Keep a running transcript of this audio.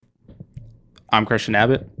I'm Christian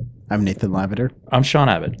Abbott. I'm Nathan Lavender. I'm Sean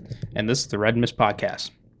Abbott, and this is the Red Mist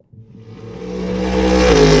Podcast.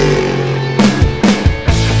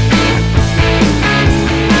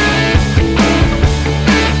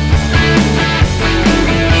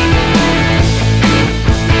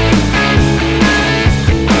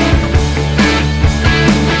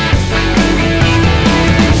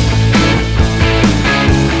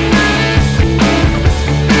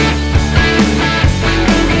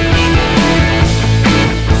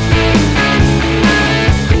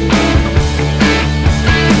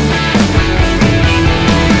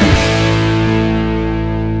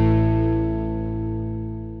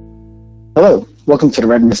 Hello, welcome to the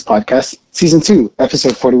Red Mist Podcast, Season 2,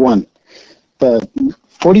 Episode 41. The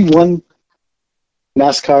 41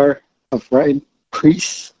 NASCAR of Grand Prix.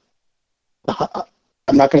 I'm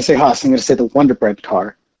not going to say Haas, I'm going to say the Wonder Bread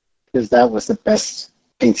car, because that was the best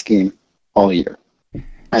paint scheme all year,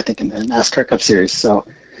 I think, in the NASCAR Cup Series. So,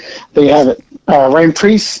 there you have it. Ryan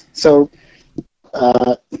Preece, not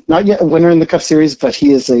yet a winner in the Cup Series, but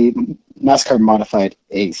he is a NASCAR modified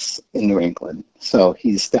ace in New England. So,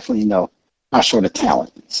 he's definitely not short of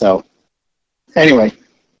talent. So, anyway,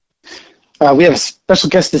 we have a special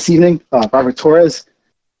guest this evening, Robert Torres,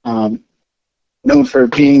 known for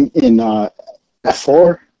being in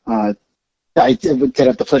F4. I did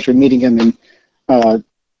have the pleasure of meeting him in the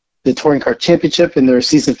Touring Kart Championship in their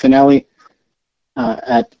season finale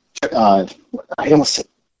at, I almost said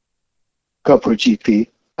GoPro GP,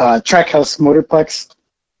 Trackhouse Motorplex.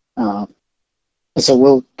 So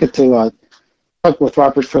we'll get to talk with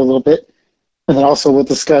Robert for a little bit. And then also we'll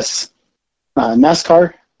discuss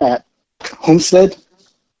NASCAR at Homestead.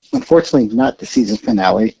 Unfortunately, not the season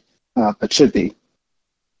finale, but should be.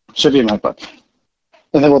 Should be in my book.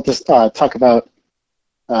 And then we'll just talk about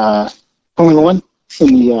Formula One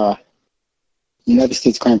in the United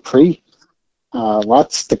States Grand Prix.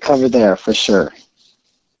 Lots to cover there for sure.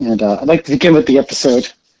 And I'd like to begin with the episode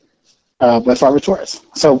with Robert Torres.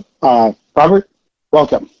 So, Robert,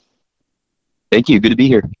 welcome. Thank you. Good to be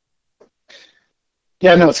here.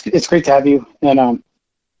 Yeah, no, it's great to have you, and I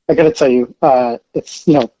got to tell you, it's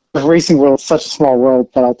the racing world is such a small world,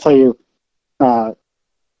 but I'll tell you, I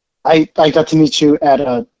got to meet you at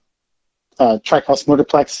a Trackhouse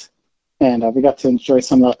Motorplex, and we got to enjoy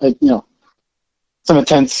some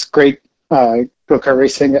intense, great go-kart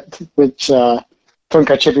racing, which Touring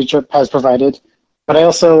Kart Championship has provided. But I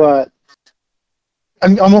also,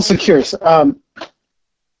 I'm also curious,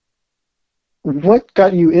 what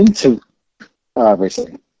got you into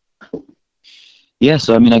racing? Yeah,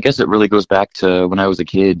 so I guess it really goes back to when I was a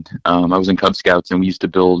kid. I was in Cub Scouts, and we used to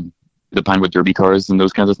build the Pinewood Derby cars and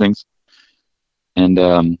those kinds of things. And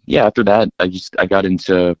after that, I got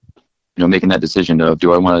into making that decision of,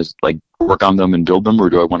 do I want to work on them and build them, or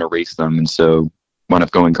do I want to race them? And so wound up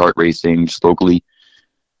going kart racing just locally,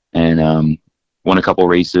 and won a couple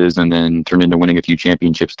races, and then turned into winning a few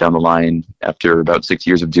championships down the line after about 6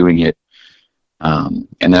 years of doing it. And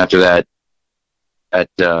then after that, at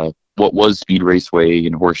what was Speed Raceway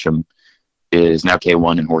in Horsham is now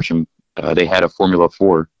K1 in Horsham. They had a Formula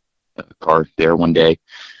 4 car there one day.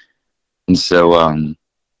 And so, I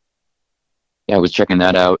was checking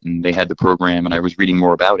that out, and they had the program, and I was reading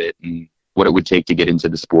more about it and what it would take to get into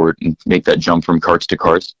the sport and make that jump from karts to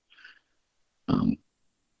cars.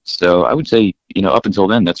 So I would say, up until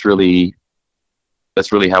then, that's really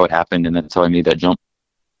how it happened, and that's how I made that jump.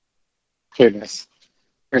 Very nice.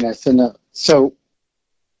 Very nice. And so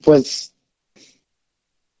was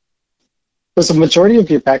the majority of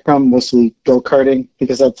your background mostly go-karting?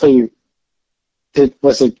 Because I'll tell you,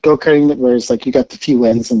 was it go-karting where it's you got the few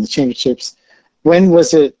wins and the championships? When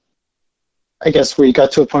was it, I guess, where you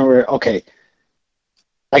got to a point where, okay,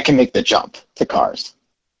 I can make the jump to cars?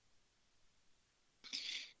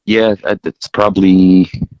 Yeah, that's probably,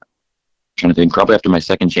 I'm trying to think, probably after my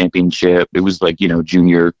second championship. It was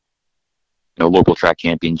junior, local track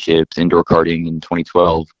championships, indoor karting in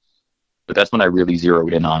 2012. But that's when I really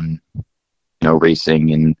zeroed in on,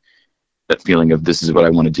 racing and that feeling of this is what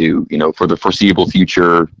I want to do, for the foreseeable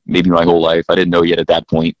future, maybe my whole life. I didn't know yet at that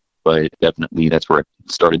point, but definitely that's where it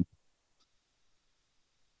started.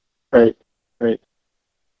 Right.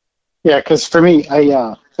 Yeah, because for me, I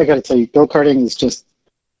got to tell you, go-karting is just,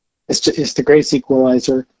 it's the greatest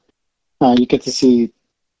equalizer. You get to see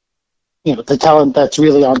the talent that's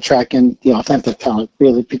really on track and the authentic talent,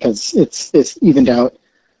 really, because it's evened out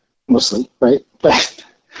mostly, right? But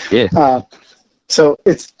yeah. So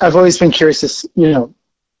I've always been curious to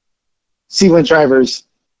see when drivers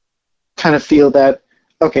kind of feel that,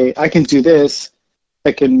 okay, I can do this,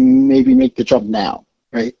 I can maybe make the jump now,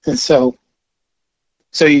 right? And so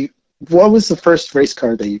what was the first race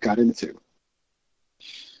car that you got into?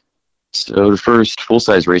 So the first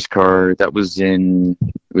full-size race car, it was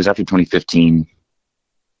after 2015.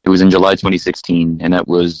 It was in July 2016, and that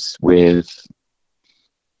was with,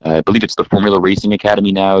 I believe it's the Formula Racing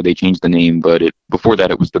Academy now. They changed the name, but before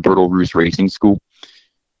that it was the Bertil Roos Racing School.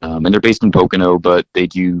 And they're based in Pocono, but they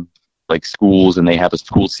do like schools, and they have a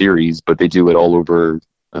school series, but they do it all over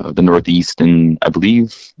the Northeast and I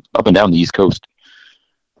believe up and down the East Coast.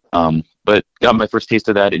 But got my first taste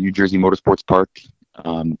of that at New Jersey Motorsports Park.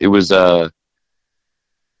 It was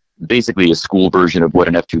basically a school version of what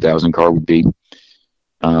an F2000 car would be.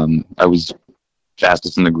 I was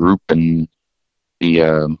fastest in the group, and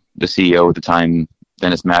the CEO at the time,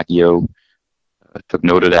 Dennis Macchio, took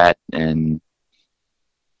note of that, and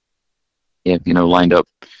lined up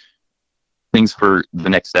things for the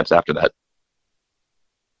next steps after that.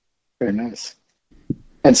 Very nice.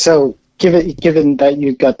 And so, given that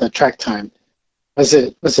you got the track time, was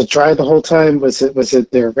it dry the whole time? Was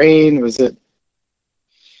it there rain? Was it?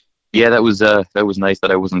 Yeah, that was nice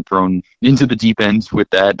that I wasn't thrown into the deep end with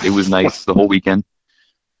that. It was nice the whole weekend.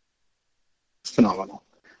 It's phenomenal.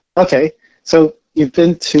 Okay, so you've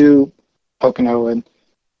been to Pocono and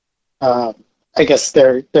I guess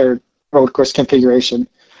their road course configuration.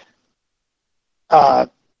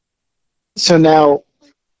 So now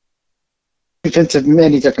you've been to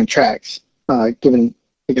many different tracks. Given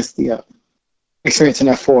I guess the experience in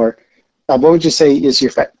F4, what would you say is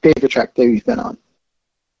your favorite track that you've been on?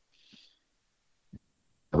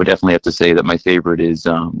 I would definitely have to say that my favorite is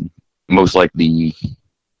most likely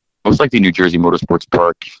New Jersey Motorsports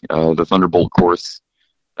Park, the Thunderbolt course.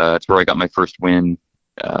 That's where I got my first win.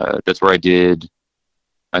 That's where I did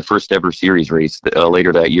my first ever series race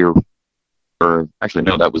later that year. Or actually,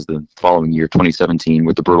 no, that was the following year, 2017,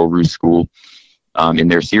 with the Bertil Roos School in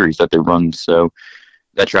their series that they run. So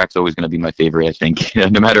that track's always going to be my favorite, I think,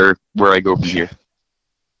 no matter where I go from here.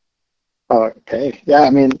 Oh, okay. Yeah, I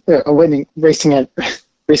mean, racing at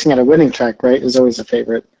a winning track, right, is always a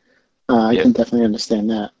favorite. I can definitely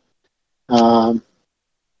understand that.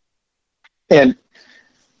 And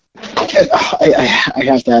I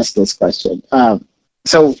have to ask this question.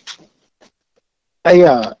 So,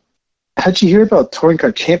 how'd you hear about Touring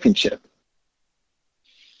Kart Championship?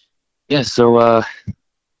 Yeah, so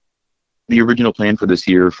the original plan for this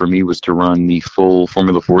year for me was to run the full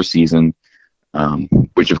Formula 4 season,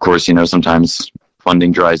 which of course, sometimes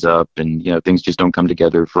funding dries up and, things just don't come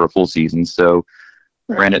together for a full season. So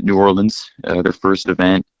I ran at New Orleans, their first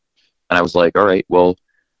event, and I was like, all right, well,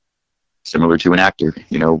 similar to an actor,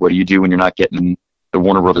 what do you do when you're not getting the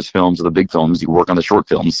Warner Brothers films or the big films? You work on the short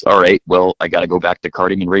films. All right, well, I got to go back to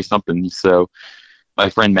karting and race something. So my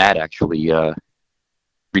friend Matt actually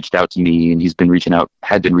reached out to me, and had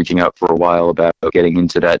been reaching out for a while about getting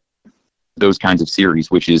into those kinds of series,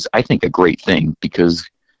 which is, I think, a great thing, because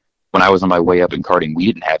when I was on my way up in karting, we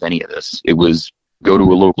didn't have any of this. It was go to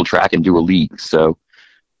a local track and do a league. So,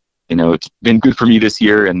 it's been good for me this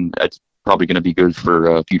year, and it's probably going to be good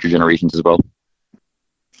for future generations as well.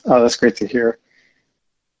 Oh, that's great to hear.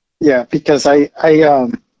 Yeah, because I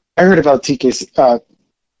heard about TKC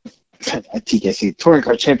Touring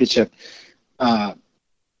Kart Championship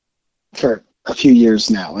for a few years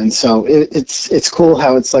now, and so it's cool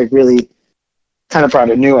how it's like really kind of brought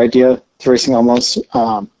a new idea to racing almost,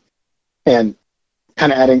 and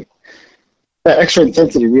kind of adding that extra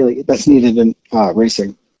intensity really that's needed in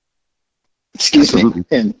racing. Excuse me.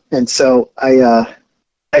 And so I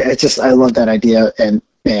love that idea, and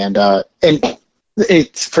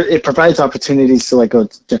it provides opportunities to go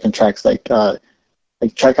to different tracks like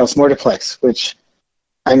Trackhouse Motorplex, which,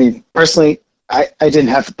 I mean, personally, I didn't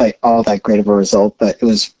have all that great of a result, but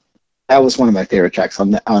that was one of my favorite tracks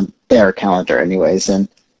on their calendar, anyways, and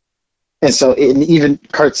so even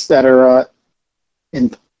karts that are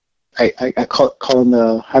I call them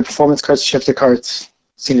the high performance karts, shifter karts,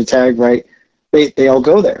 senior tag, right? They all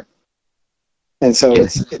go there, and so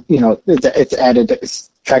it's added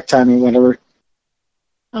track timing, whatever.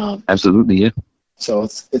 Absolutely, yeah. So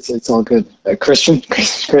it's all good. Christian,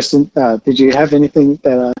 did you have anything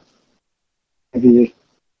that maybe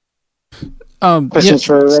questions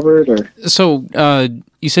for Robert? Or So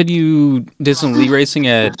you said you did some league racing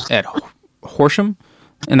at Horsham,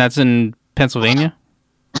 and that's in Pennsylvania?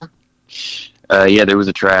 Yeah, there was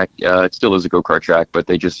a track. It still is a go-kart track, but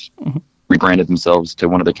they just rebranded themselves to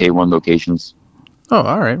one of the K1 locations. Oh,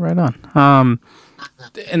 all right, right on.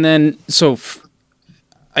 And then, so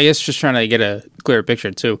I guess just trying to get a clearer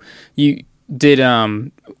picture too. You did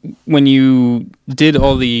when you did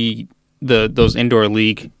all those indoor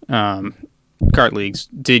league kart leagues.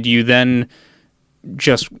 Did you then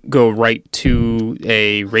just go right to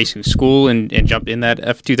a racing school and jump in that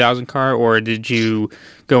F2000 car, or did you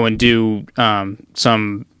go and do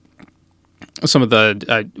some of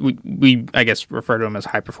the we I guess refer to them as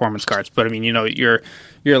high performance carts, but I mean, you know, your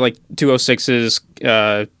like 206s,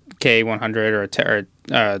 K100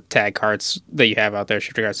 or tag carts that you have out there,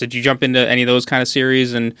 shifter carts. Did you jump into any of those kind of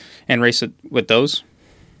series and race it with those?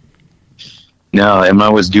 No, and when I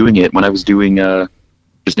was doing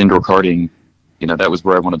just indoor karting, you know, that was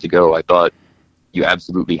where I wanted to go. I thought you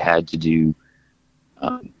absolutely had to do,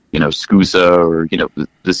 you know, SCUSA or, you know,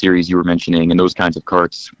 the series you were mentioning and those kinds of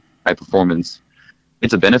karts, high performance.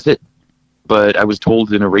 It's a benefit, but I was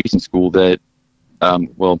told in a racing school that,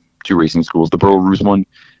 two racing schools, the Burl Rouge one,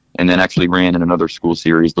 and then actually ran in another school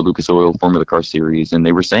series, the Lucas Oil Formula Car series, and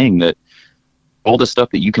they were saying that all the stuff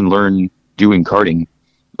that you can learn doing karting,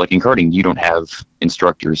 like in karting, you don't have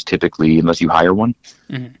instructors typically unless you hire one.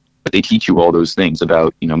 Mm-hmm. But they teach you all those things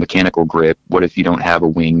about, you know, mechanical grip. What if you don't have a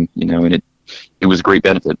wing, you know, and it was a great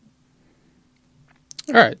benefit.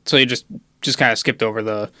 All right. So you just kind of skipped over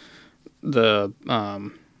the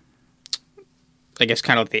I guess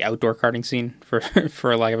kind of like the outdoor karting scene for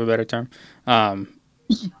lack of a better term. Yeah.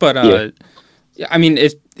 I mean,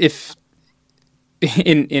 if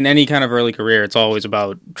in any kind of early career, it's always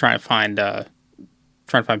about trying to find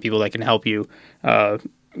people that can help you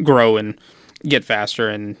grow and get faster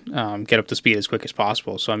and get up to speed as quick as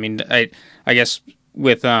possible. So I mean, I guess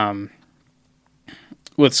with some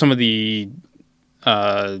of the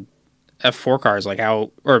F4 cars, like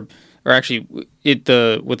how or actually with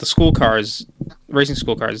the school cars, racing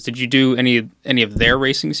school cars, did you do any of their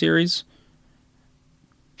racing series?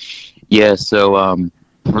 Yeah, so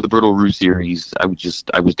for the Brittle Rouge series, I was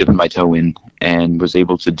dipping my toe in and was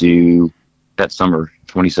able to do that summer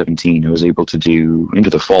 2017. I was able to do into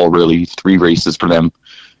the fall really 3 races for them.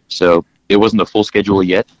 So it wasn't a full schedule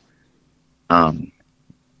yet. And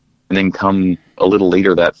then come a little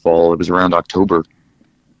later that fall, it was around October.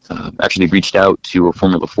 Actually reached out to a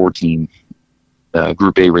Formula 4 team,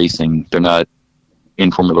 Group A Racing. They're not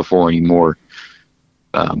in Formula 4 anymore,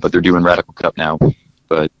 but they're doing Radical Cup now.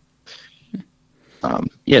 But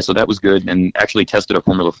yeah, so that was good, and actually tested a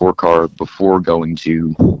Formula 4 car before going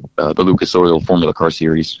to the Lucas Oil Formula Car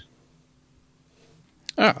Series.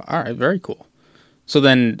 Oh, all right, very cool. So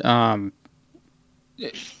then,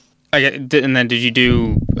 did you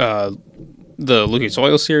do the Lucas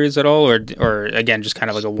Oil Series at all, or again just kind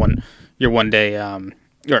of like your one day, or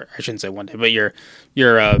I shouldn't say one day, but your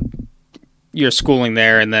schooling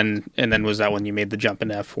there, and then was that when you made the jump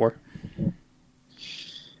into F4?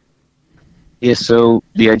 Yeah, so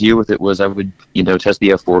the idea with it was I would, you know, test the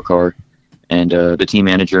F4 car, and the team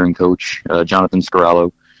manager and coach, Jonathan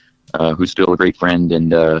Scarallo, who's still a great friend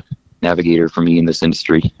and navigator for me in this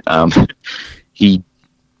industry, he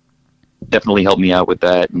definitely helped me out with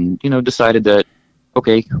that, and, you know, decided that,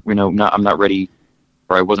 okay, you know, I'm not ready,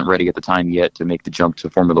 or I wasn't ready at the time yet to make the jump to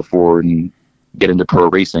Formula 4 and get into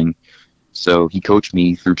pro racing. So he coached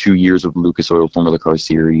me through 2 years of the Lucas Oil Formula Car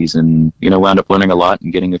Series, and, you know, wound up learning a lot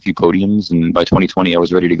and getting a few podiums. And by 2020, I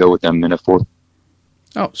was ready to go with them in F4.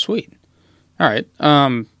 Oh, sweet. All right.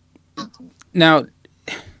 Now,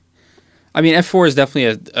 I mean, F4 is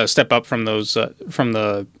definitely a step up from those from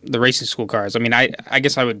the racing school cars. I mean, I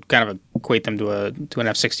guess I would kind of equate them to an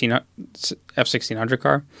F1600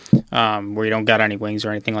 car, where you don't got any wings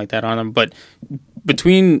or anything like that on them. But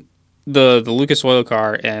between the Lucas Oil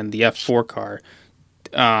car and the F4 car,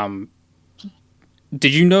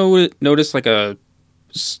 did you notice like a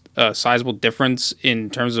sizable difference in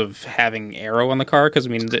terms of having aero on the car? Because I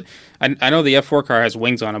mean, I know the F4 car has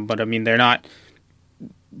wings on them, but I mean they're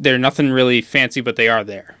nothing really fancy, but they are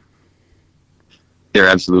there. They're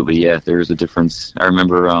absolutely, yeah. There's a difference. I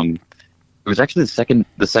remember it was actually the second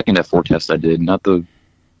F4 test I did, not the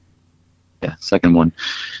second one.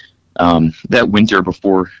 That winter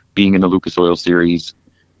before being in the Lucas Oil Series,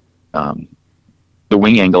 the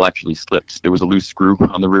wing angle actually slipped. There was a loose screw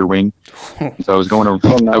on the rear wing, so I was going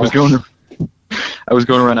around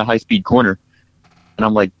a high-speed corner, and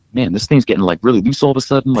I'm like, man, this thing's getting like really loose all of a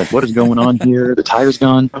sudden. Like, what is going on here? The tire's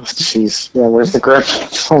gone. Oh, jeez. Yeah, where's the grip?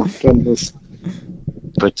 Oh, goodness.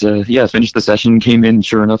 But yeah, finished the session, came in,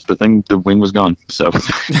 sure enough, the wing was gone. So.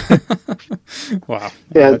 Wow.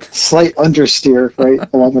 Yeah, slight understeer, right?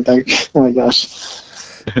 Along with that. Oh my gosh.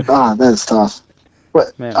 That's tough.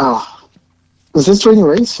 What? Man. Was this during the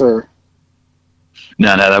race or?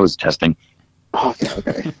 No, that was testing.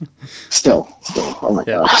 Okay. Still. Oh my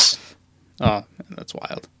gosh. Oh, man, that's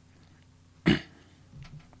wild.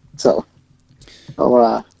 So,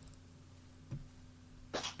 I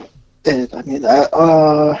mean,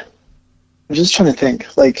 I'm just trying to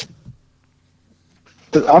think. Like,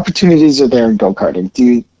 the opportunities are there in go-karting. Do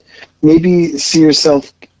you maybe see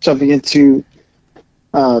yourself jumping into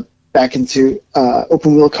back into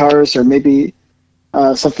open wheel cars, or maybe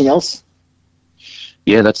something else?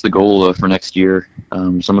 Yeah, that's the goal for next year.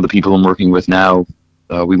 Some of the people I'm working with now,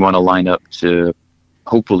 we want to line up to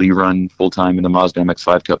hopefully run full-time in the Mazda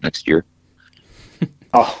MX-5 Cup next year.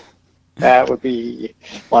 Oh, that would be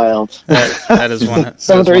wild. That is one.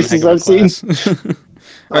 Some of the races I've seen.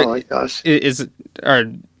 Oh my gosh.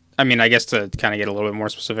 I mean, I guess to kind of get a little bit more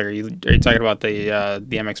specific, are you talking about the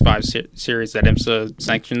MX-5 series that IMSA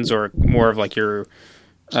sanctions, or more of like your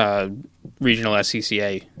regional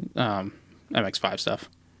SCCA MX-5 stuff?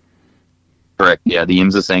 Correct. Yeah, the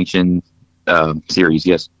IMSA sanction series.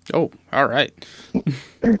 Yes. Oh, all right.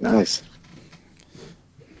 Very nice.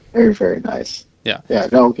 Very, very nice. Yeah. Yeah.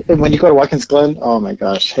 No. When you go to Watkins Glen, oh my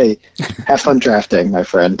gosh. Hey, have fun drafting, my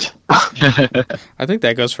friend. I think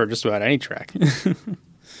that goes for just about any track.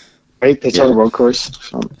 Right? They tell the road course.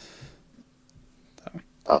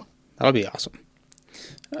 That'll be awesome.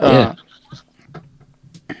 Yeah.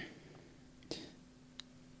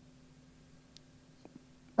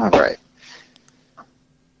 All right.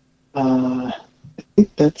 I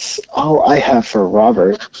think that's all I have for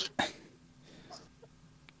Robert.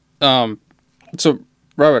 So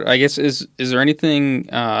Robert, I guess is there anything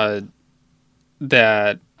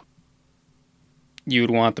that you would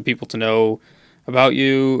want the people to know about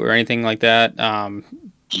you, or anything like that?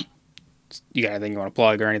 You got anything you want to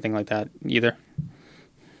plug or anything like that either?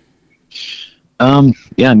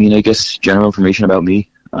 Yeah, I mean, I guess general information about me.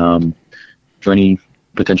 For any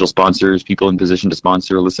potential sponsors, people in position to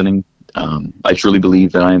sponsor listening, I truly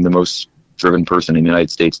believe that I am the most driven person in the United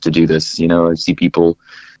States to do this. You know, I see people,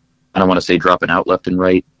 I don't want to say dropping out left and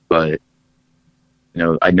right, but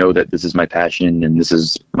I know that this is my passion and this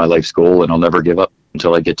is my life's goal, and I'll never give up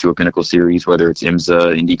until I get to a pinnacle series, whether it's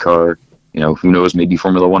IMSA, Indycar, who knows, maybe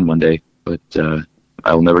Formula One one day, but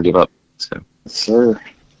I'll never give up. So, sir.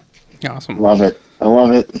 Awesome. Love it. I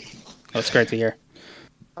love it. That's great to hear.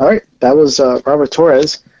 All right. That was Robert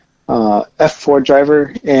Torres, F4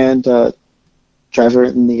 driver and driver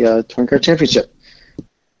in the Touring Kart Championship.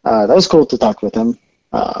 That was cool to talk with him.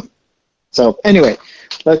 So anyway,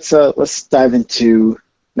 let's dive into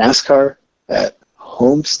NASCAR at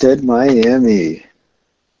Homestead, Miami.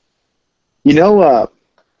 Dale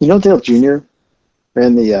Jr.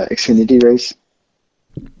 ran the Xfinity race.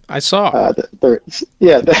 I saw.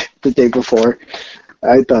 The day before.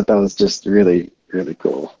 I thought that was just really, really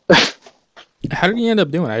cool. How did he end up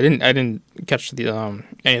doing? I didn't catch the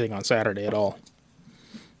anything on Saturday at all.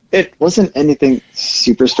 It wasn't anything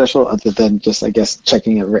super special other than just, I guess,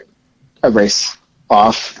 checking a race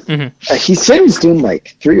off. Mm-hmm. He said he was doing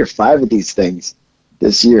like 3 or 5 of these things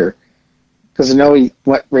this year, because I know he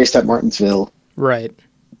raced at Martinsville, right,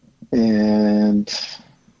 and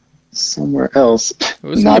somewhere else,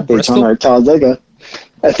 not Daytona or Talladega.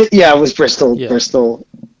 I think, it was Bristol. Yeah. Bristol,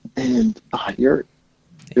 and you're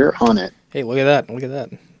on it. Hey, look at that! Look at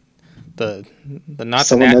that! The not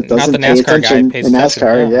someone the that doesn't not the pay NASCAR attention guy pays in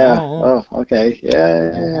NASCAR. attention. Yeah. Oh, okay.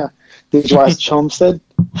 Yeah. Did you watch Homestead?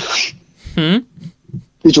 Did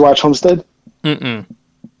you watch Homestead? Mm-mm.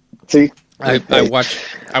 See, I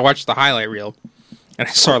watched the highlight reel, and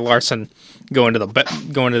I saw Larson go into the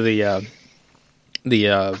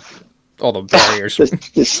all the barriers.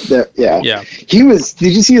 Yeah. He was.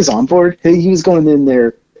 Did you see his onboard? He was going in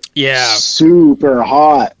there. Yeah. Super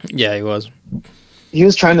hot. Yeah, he was. He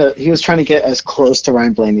was trying to get as close to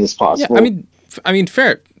Ryan Blaney as possible. Yeah, I mean,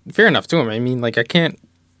 fair enough to him. I mean, like, I can't.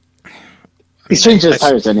 He's changing his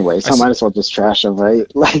tires anyway, so I might as well just trash him, right?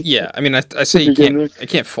 Like, yeah, I mean, I say I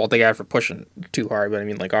can't fault the guy for pushing too hard, but I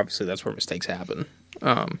mean, like, obviously that's where mistakes happen.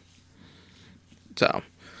 So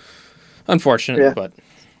unfortunate, but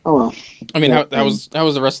oh well. I mean, how was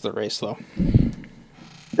the rest of the race though?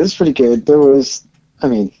 It was pretty good.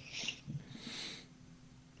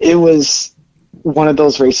 It was one of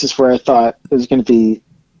those races where I thought it was going to be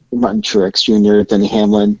Martin Truex Jr., Denny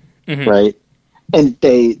Hamlin, mm-hmm. right? And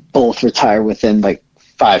they both retire within like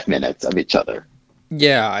 5 minutes of each other.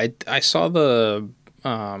 Yeah, I saw the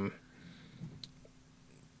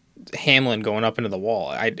Hamlin going up into the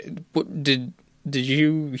wall. Did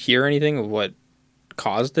you hear anything of what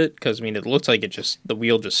caused it? Because I mean, it looks like the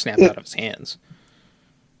wheel just snapped out of his hands.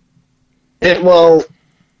 You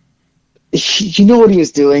know what he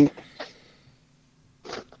was doing?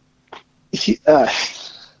 He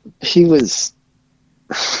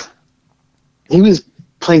was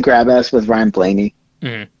playing grab ass with Ryan Blaney,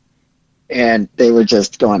 mm-hmm. and they were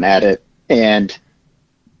just going at it. And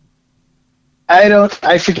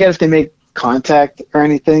I forget if they made contact or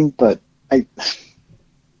anything, but I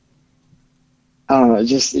don't know. It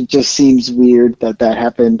just seems weird that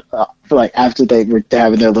happened. Like after they were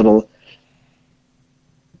having their little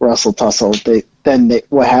wrestle tussle,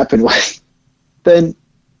 what happened was then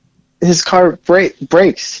his car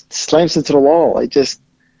breaks, slams into the wall. I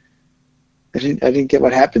didn't get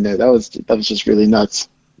what happened there. That was just really nuts.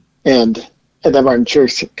 And then Martin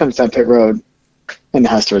Truex comes down pit road and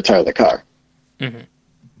has to retire the car. Mm-hmm.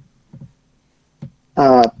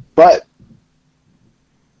 But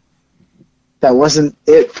that wasn't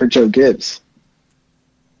it for Joe Gibbs.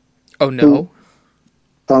 Oh no!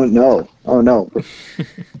 Oh no!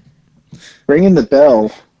 Ringing the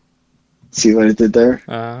bell. See what it did there?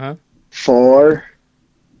 Uh-huh. For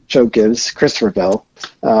Joe Gibbs, Christopher Bell.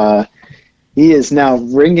 He is now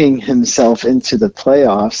ringing himself into the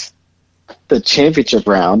playoffs, the championship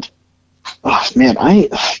round. Oh man,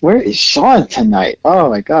 where is Sean tonight? Oh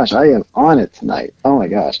my gosh, I am on it tonight. Oh my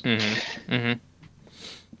gosh. Mm-hmm. Mm-hmm.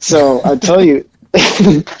 So I tell you,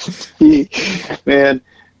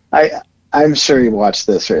 I'm sure you watched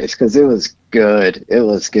this race because it was good. It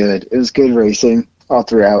was good. It was good racing all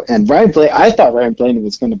throughout. And I thought Ryan Blaney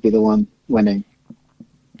was going to be the one winning,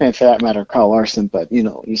 and for that matter, Kyle Larson. But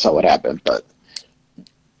you saw what happened. But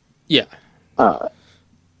yeah,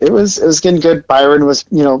 it was getting good. Byron was,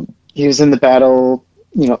 he was in the battle.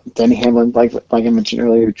 Denny Hamlin, like I mentioned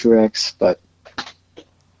earlier, Truex, but.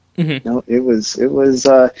 Mm-hmm. It was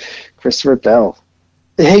Christopher Bell.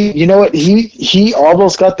 Hey, you know what? He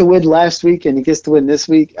almost got the win last week, and he gets the win this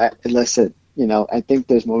week. Listen, I think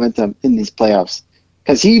there's momentum in these playoffs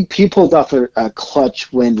because he pulled off a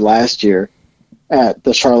clutch win last year at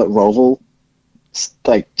the Charlotte Roval,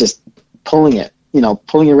 like just pulling a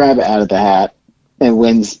rabbit out of the hat and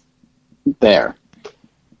wins there.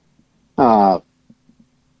 Probably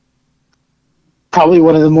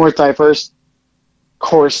one of the more diverse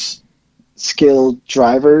course skilled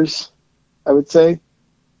drivers, I would say.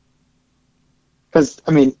 Because,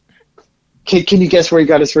 can you guess where he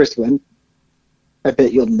got his first win? I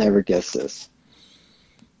bet you'll never guess this.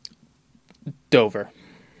 Dover.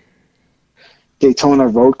 Daytona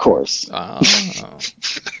road course. Oh.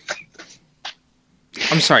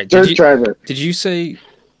 I'm sorry. Dirt driver. Did you say...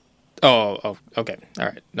 Oh, okay. All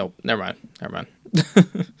right. No, never mind.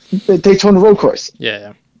 The Daytona road course.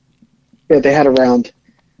 Yeah. Yeah, they had a round,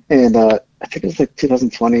 and I think it was like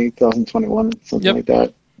 2020, 2021, something like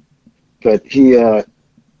that. But he got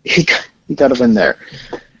a win there.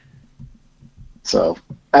 So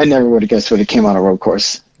I never would have guessed when it came on a road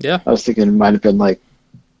course. Yeah. I was thinking it might have been like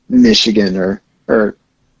Michigan or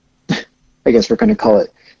I guess we're going to call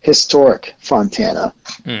it historic Fontana.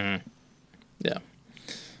 Mm. Yeah.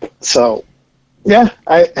 So, yeah,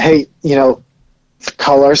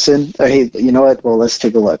 Kyle Larson. Hey, you know what? Well, let's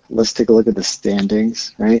take a look. Let's take a look at the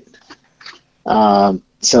standings, right?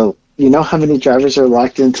 So, you know how many drivers are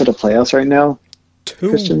locked into the playoffs right now? 2.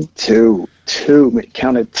 Christian? 2.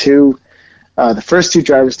 Counted 2. The first 2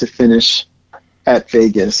 drivers to finish at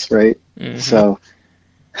Vegas, right? Mm-hmm. So,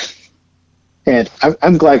 and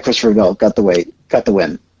I'm glad Christopher Bell got the win.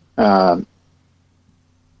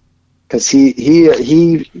 Because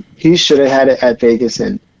he should have had it at Vegas,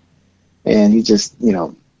 and he just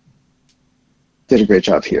did a great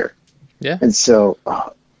job here. Yeah. And so,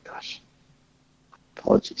 oh gosh,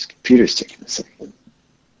 apologies, computer's taking a second.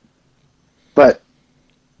 But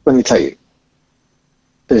let me tell you,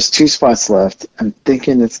 there's 2 spots left. I'm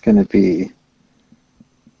thinking it's going to be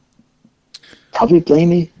probably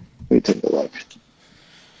Blaney. Let me take a look.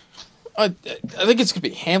 I think it's going to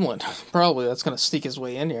be Hamlin. Probably that's going to sneak his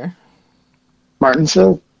way in here.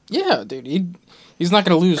 Martinsville? Yeah, dude. He's not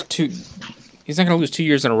going to lose 2. He's not going to lose 2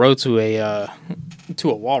 years in a row to a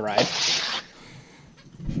wall ride.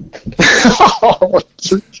 Oh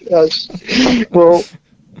gosh. Well,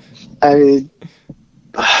 I mean,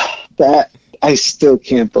 that I still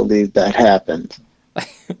can't believe that happened.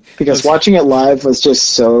 Because watching it live was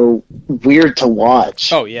just so weird to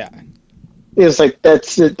watch. Oh yeah. It was like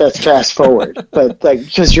that's fast forward, but like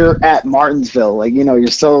because you're at Martinsville, like you're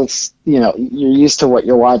so you're used to what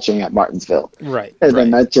you're watching at Martinsville, right? And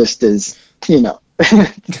then that just is yeah,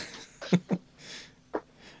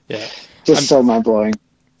 just so mind blowing.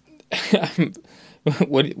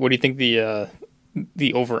 What do you think the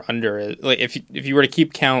over under is? Like if you were to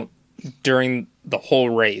keep count during the whole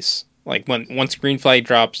race, like once green flag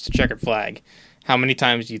drops to checkered flag, how many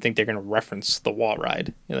times do you think they're going to reference the wall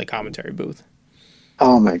ride in the commentary booth?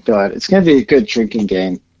 Oh my god, it's going to be a good drinking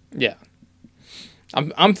game. Yeah,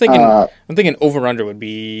 I'm thinking over under would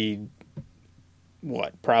be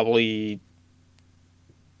what, probably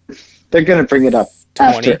They're gonna bring it up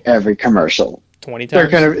 20? after every commercial. 20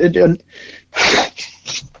 times? They're gonna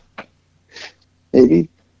maybe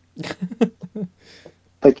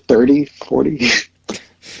like 30, 40.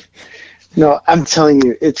 No, I'm telling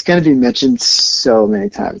you, it's gonna be mentioned so many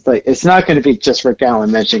times. Like, it's not gonna be just Rick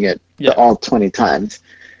Allen mentioning it all 20 times.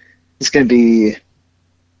 It's gonna be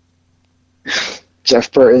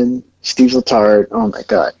Jeff Burton, Steve Letarte, oh my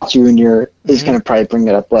God, Junior is going to probably bring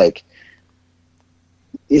it up like,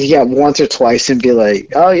 once or twice and be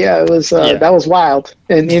like, oh yeah, it was, that was wild.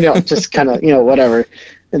 And, just kind of, whatever.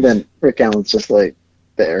 And then Rick Allen's just like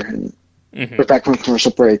there and we're back from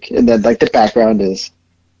commercial break. And then like the background is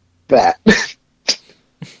that.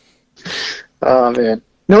 Oh man.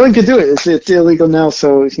 No one can do it. It's illegal now.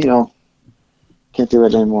 So, can't do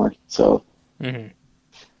it anymore. So,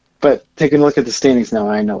 But taking a look at the standings now,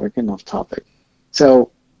 I know we're getting off topic.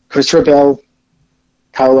 So, Christopher Bell,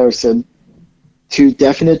 Kyle Larson, two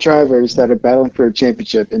definite drivers that are battling for a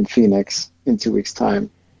championship in Phoenix in 2 weeks'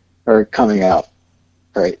 time, are coming out.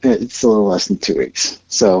 Right, it's a little less than 2 weeks.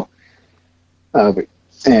 So,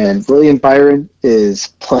 and William Byron is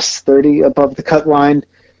plus 30 above the cut line,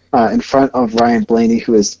 in front of Ryan Blaney,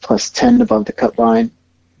 who is plus 10 above the cut line.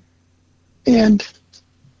 And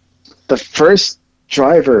the first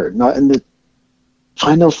driver not in the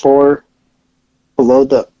final four below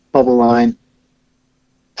the bubble line,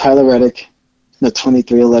 Tyler Reddick, the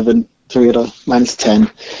 2311 Toyota, minus 10,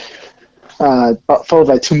 followed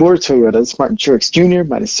by two more Toyotas, Martin Truex Jr.,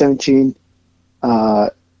 minus 17,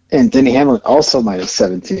 and Denny Hamlin, also minus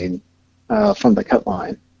 17, from the cut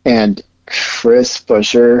line. And Chris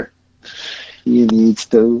Buescher, he needs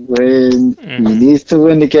to win. He needs to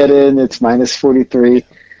win to get in. It's minus 43.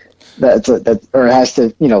 Or has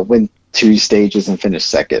to, win two stages and finish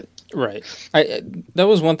second. Right. That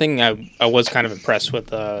was one thing I was kind of impressed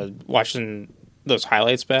with watching those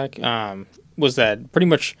highlights back, was that pretty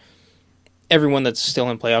much everyone that's still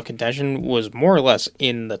in playoff contention was more or less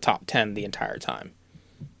in the top 10 the entire time.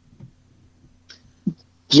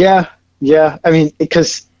 Yeah. I mean,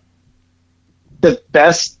 because the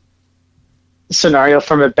best scenario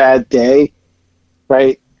from a bad day,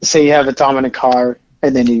 right? Say you have a dominant car,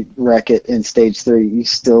 and then you wreck it in stage 3, you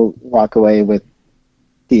still walk away with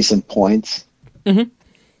decent points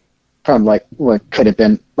from like what could have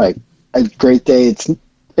been like a great day.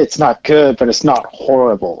 It's not good, but it's not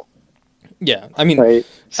horrible. Yeah, I mean, right?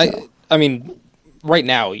 So. I mean, right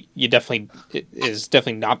now it is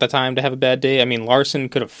definitely not the time to have a bad day. I mean, Larson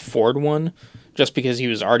could afford one just because he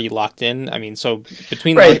was already locked in. I mean, so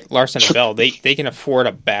between Larson and Bell, they can afford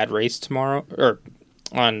a bad race tomorrow or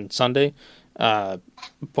on Sunday. But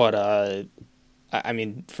I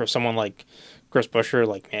mean, for someone like Chris Buescher,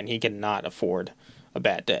 like, man, he cannot afford a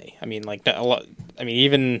bad day. I mean, like,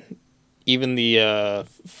 even the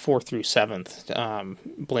 4th through 7th,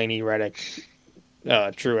 Blaney, Reddick,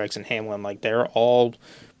 Truex, and Hamlin, like, they're all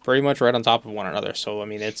pretty much right on top of one another. So I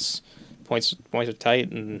mean, it's points are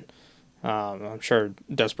tight, and I'm sure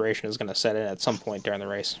desperation is going to set in at some point during the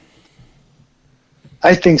race.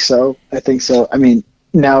 I think so. I mean,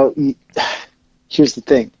 now here's the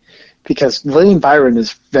thing, because William Byron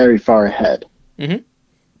is very far ahead,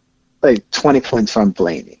 like 20 points from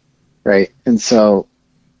Blaney, right? And so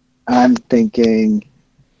I'm thinking,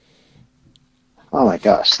 oh my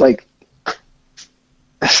gosh, like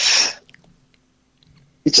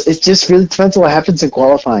it just really depends on what happens in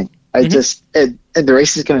qualifying. And the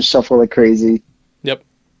race is going to shuffle like crazy. Yep.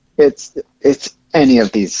 It's any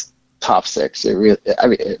of these top 6.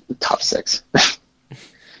 Top 6.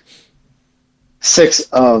 6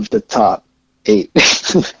 of the top 8.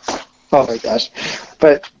 Oh my gosh.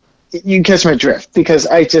 But you can catch my drift, because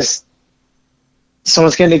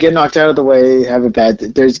someone's going to get knocked out of the way, have a bad day.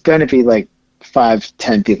 There's going to be like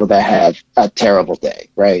 5-10 people that have a terrible day,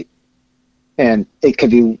 right? And it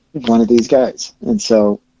could be one of these guys. And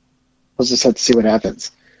so we'll just have to see what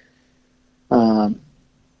happens. For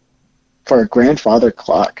a grandfather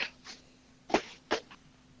clock.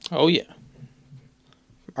 Oh yeah.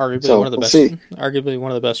 Arguably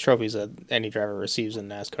one of the best trophies that any driver receives in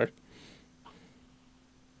NASCAR.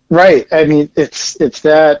 Right. I mean, it's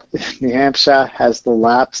that. New Hampshire has the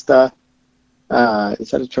lap stuff.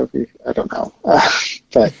 Is that a trophy? I don't know.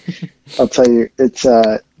 But I'll tell you, it's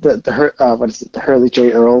the Hurley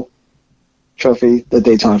J. Earl trophy, the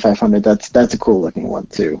Daytona 500. That's a cool looking one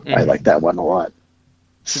too. I like that one a lot.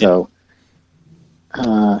 So,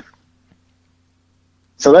 so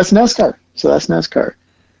that's NASCAR.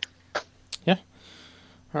 Yeah.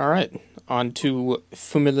 All right. On to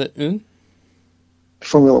Formula 1.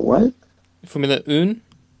 Formula what? Formula 1.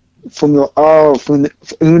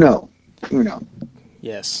 Uno.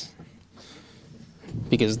 Yes.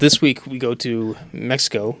 Because this week we go to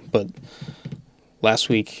Mexico, but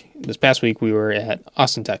this past week, we were at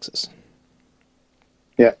Austin, Texas.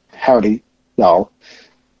 Yeah, howdy, y'all.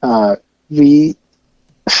 I mean,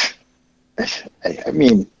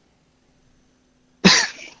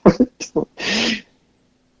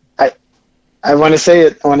 I want to say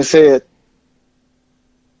it.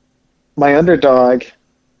 My underdog,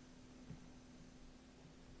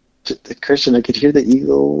 Christian. I could hear the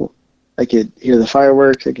eagle. I could hear the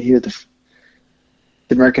fireworks. I could hear the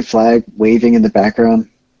American flag waving in the background.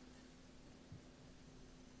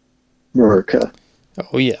 America.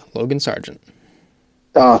 Oh yeah, Logan Sargeant.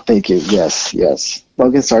 Oh, thank you. Yes.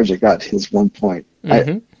 Logan Sargeant got his 1 point.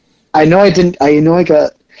 Mm-hmm. I know I didn't. I know I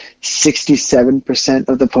got 67%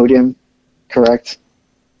 of the podium correct.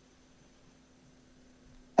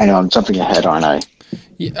 I know I'm jumping ahead, aren't I?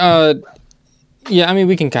 Yeah. I mean,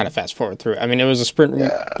 we can kind of fast forward through it. I mean, it was a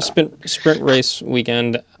sprint race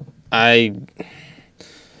weekend. I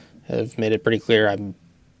have made it pretty clear I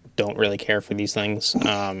don't really care for these things.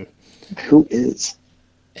 Who is?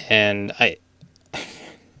 And I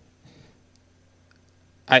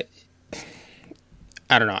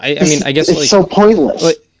don't know. I mean, I guess it's like so pointless.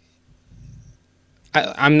 Like,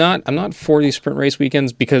 I'm not for these sprint race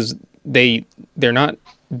weekends because they're not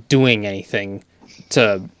doing anything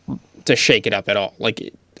to shake it up at all.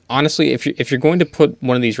 Like, honestly, if you're going to put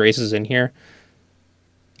one of these races in here,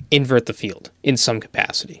 invert the field in some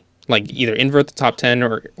capacity. Like, either invert the top 10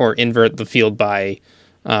 or invert the field by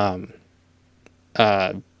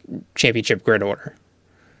championship grid order.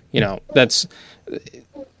 You know, that's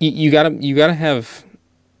you gotta have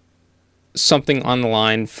something on the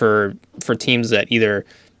line for teams that either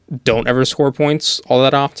don't ever score points all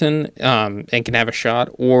that often and can have a shot,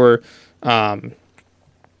 or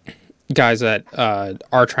guys that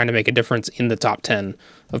are trying to make a difference in the top 10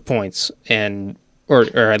 of points, and or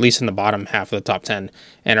at least in the bottom half of the top 10,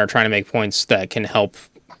 and are trying to make points that can help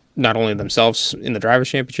not only themselves in the Drivers'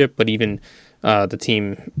 Championship, but even the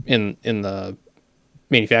team in the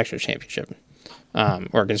Manufacturers' Championship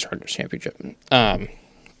or Constructors' Championship.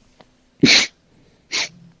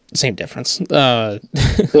 Same difference.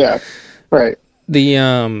 Yeah, right.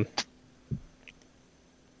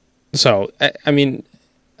 So I mean,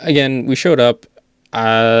 again, we showed up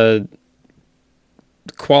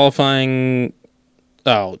qualifying.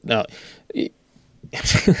 Oh no. You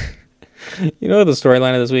know, the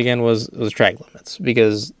storyline of this weekend was track limits,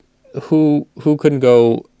 because who couldn't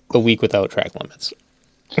go a week without track limits?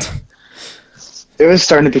 It was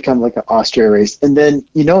starting to become like an Austria race, and then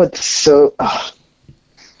it's so.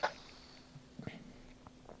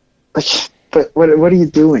 But what are you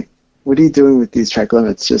doing? What are you doing with these track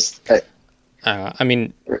limits? Just I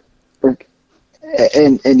mean,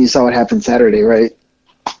 and you saw what happened Saturday, right?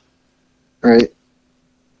 Right.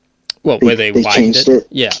 Well, where they widened changed it.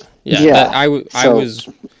 Yeah. I was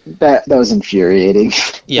infuriating.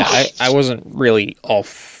 Yeah, I wasn't really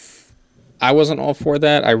I wasn't all for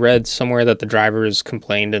that. I read somewhere that the drivers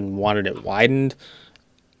complained and wanted it widened.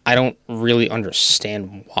 I don't really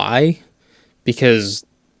understand why, because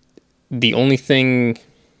the only thing,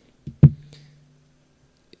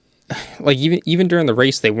 like, even during the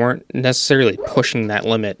race, they weren't necessarily pushing that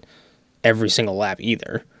limit every single lap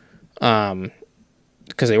either, because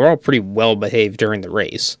they were all pretty well behaved during the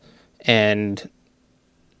race, and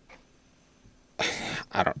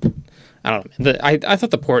I don't know. I thought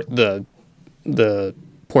the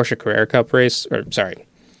Porsche Carrera Cup race, the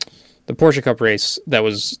Porsche Cup race that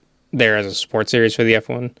was there as a sports series for the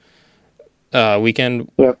F1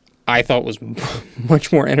 weekend, yep. I thought was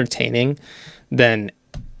much more entertaining than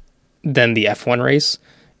the F1 race,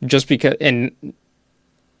 just because. And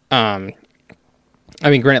I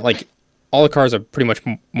mean, granted, like, all the cars are pretty much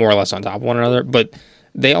more or less on top of one another, but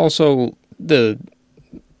they also, the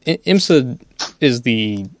IMSA is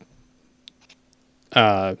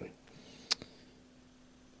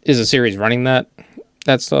a series running that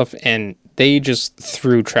stuff, and they just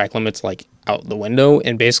threw track limits like out the window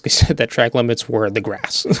and basically said that track limits were the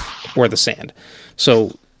grass or the sand.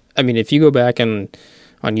 So, I mean, if you go back on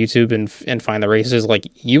YouTube and find the races, like,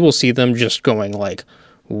 you will see them just going like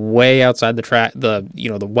way outside the track, the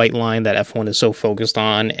white line that F1 is so focused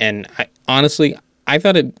on. And I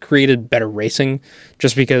thought it created better racing,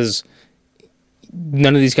 just because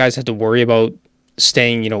none of these guys had to worry about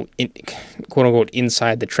staying, in, quote unquote,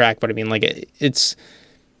 inside the track. But I mean, like, it's,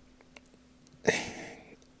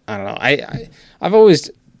 I don't know. I've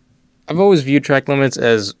always viewed track limits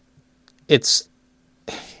as it's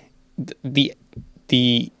the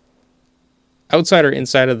outside or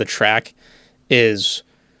inside of the track is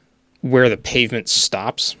where the pavement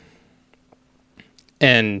stops.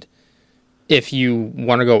 And if you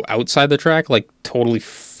want to go outside the track, like, totally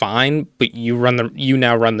fine, but you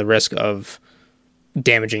now run the risk of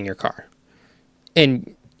damaging your car.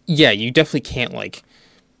 And yeah, you definitely can't, like,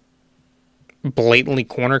 blatantly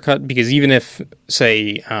corner cut, because even if,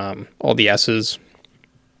 say, all the S's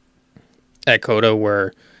at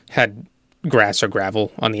COTA had grass or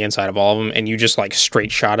gravel on the inside of all of them, and you just, like,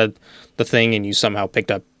 straight shotted the thing, and you somehow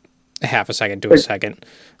picked up half a second to a second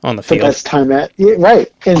on the field. But that's time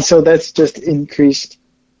right. And so that's just increased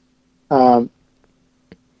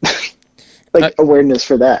awareness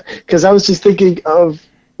for that. Because I was just thinking of,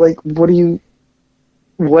 like, what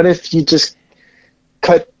if you just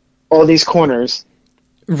cut all these corners,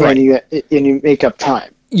 right, and you make up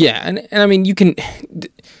time? Yeah, and I mean, you can,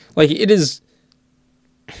 like, it is,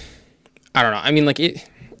 I don't know, I mean, like,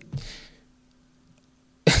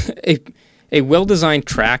 a well-designed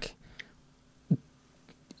track,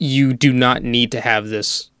 you do not need to have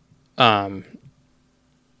this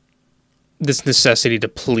this necessity to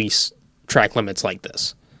police track limits like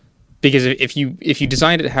this, because if you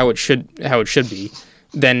designed it how it should be,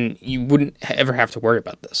 then you wouldn't ever have to worry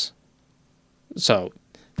about this. So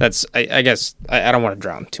that's, I guess I don't want to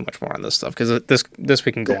drown too much more on this stuff, because this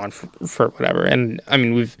we can go on for whatever. And I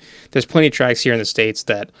mean, there's plenty of tracks here in the States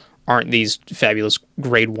that aren't these fabulous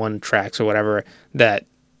grade 1 tracks or whatever, that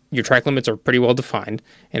your track limits are pretty well defined,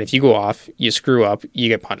 and if you go off, you screw up, you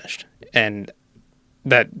get punished. And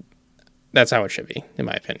that's how it should be, in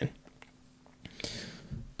my opinion.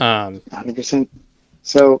 100%.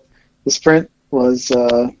 So the sprint was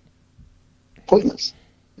pointless.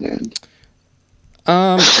 And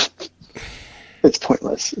it's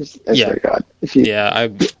pointless. I swear to God.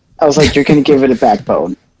 I was like, you're going to give it a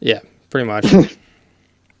backbone. Yeah, pretty much.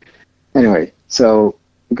 Anyway, so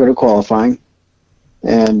we go to qualifying.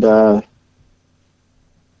 And,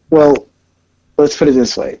 well, let's put it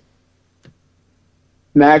this way.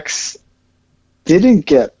 Max didn't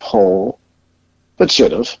get pole, but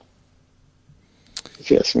should have. If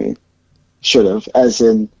you ask me. Should have. As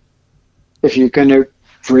in, if you're going to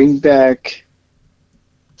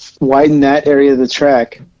widen that area of the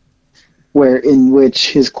track in which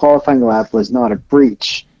his qualifying lap was not a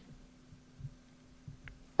breach,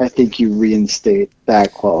 I think you reinstate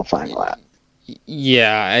that qualifying lap.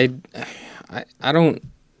 Yeah, I don't...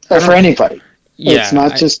 For anybody. Yeah, it's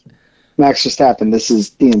not just Max Verstappen. This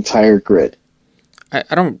is the entire grid.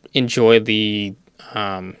 I don't enjoy the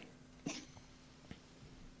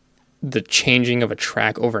changing of a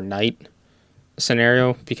track overnight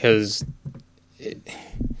scenario, because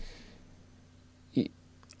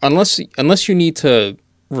unless you need to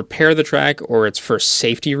repair the track or it's for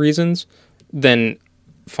safety reasons, then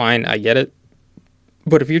fine, I get it.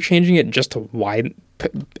 But if you're changing it just to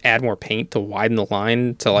add more paint to widen the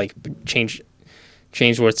line, to, like, change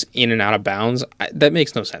what's in and out of bounds, that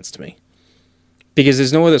makes no sense to me. Because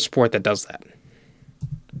there's no other sport that does that.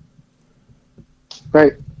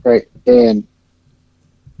 Right. And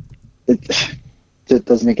it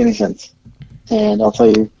doesn't make any sense. And I'll tell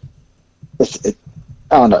you, I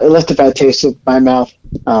don't know, it left a bad taste in my mouth.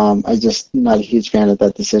 I'm just not a huge fan of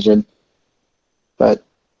that decision. But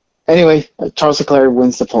anyway, Charles Leclerc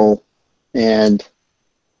wins the pole, and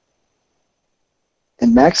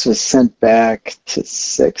Max was sent back to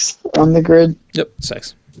 6th on the grid. Yep,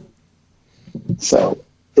 6th. So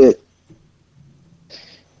it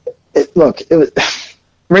was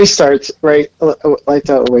race starts, right? Lights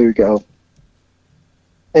out, away we go.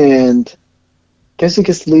 And guess who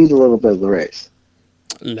gets to lead a little bit of the race?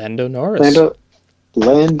 Lando Norris.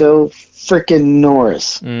 Lando freaking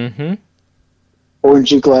Norris. Mm-hmm.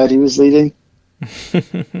 Aren't you glad he was leading?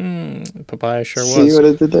 Papaya sure was. See what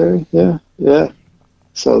I did there? Yeah.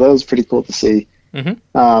 So that was pretty cool to see. Mm-hmm.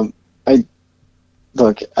 I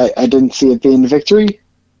didn't see it being a victory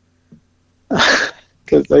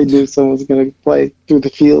because I knew someone was going to play through the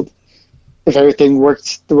field. If everything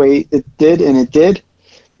worked the way it did, and it did,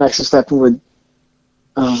 Max Verstappen would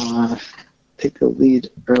take the lead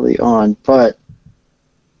early on. But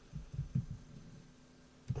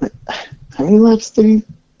how many laps did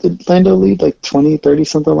Lando lead? Like 20, 30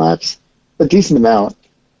 something laps? A decent amount.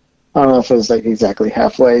 I don't know if it was like exactly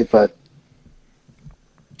halfway, but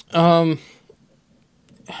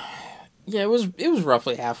yeah, it was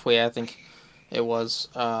roughly halfway, I think it was.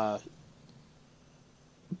 But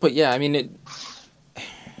yeah, I mean,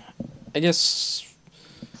 I guess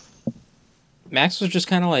Max was just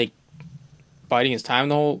kind of like biding his time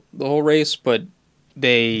the whole race, but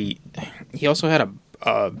he also had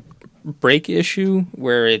a brake issue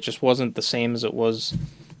where it just wasn't the same as it was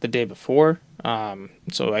the day before.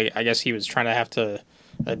 So I guess he was trying to have to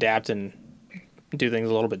adapt and do things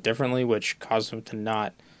a little bit differently, which caused him to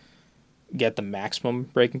not get the maximum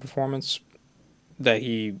braking performance that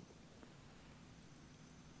he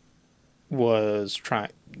was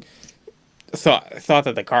thought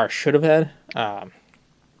that the car should have had.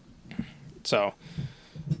 So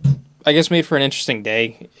I guess made for an interesting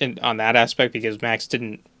day on that aspect, because Max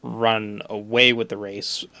didn't run away with the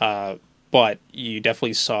race, but you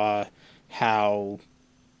definitely saw how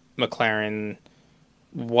McLaren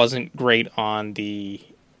wasn't great on the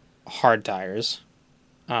hard tires,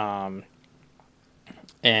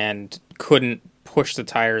 and couldn't push the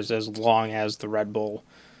tires as long as the Red Bull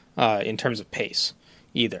in terms of pace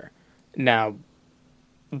either. Now,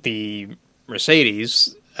 the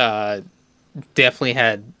Mercedes definitely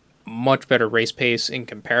had much better race pace in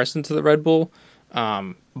comparison to the Red Bull,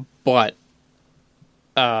 but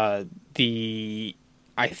I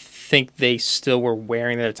think they still were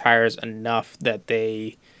wearing their tires enough that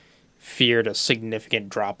they feared a significant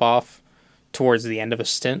drop-off towards the end of a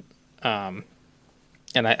stint. And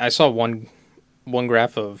I saw one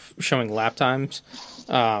graph of showing lap times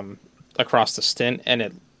across the stint,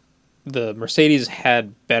 and the Mercedes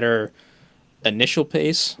had better initial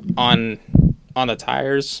pace on the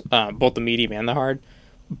tires, both the medium and the hard.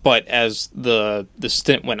 But as the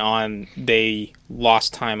stint went on, they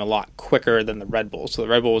lost time a lot quicker than the Red Bull. So the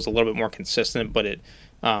Red Bull was a little bit more consistent, but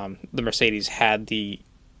the Mercedes had the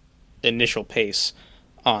initial pace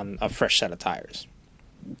on a fresh set of tires.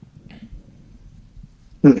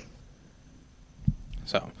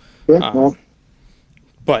 So,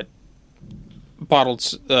 but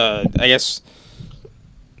bottled. I guess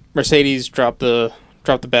Mercedes dropped the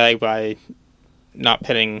bag by not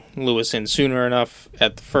pitting Lewis in sooner enough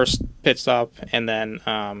at the first pit stop, and then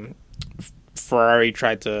Ferrari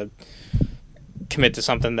tried to commit to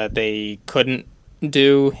something that they couldn't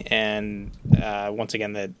do, and once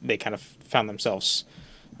again they kind of found themselves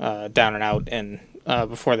down and out, and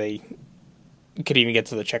before they could even get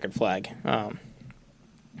to the checkered flag,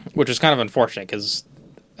 which was kind of unfortunate, because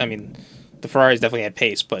I mean the Ferraris definitely had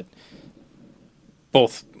pace, but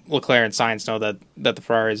both Leclerc and Sainz know that the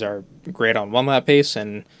Ferraris are great on one lap pace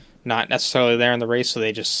and not necessarily there in the race, so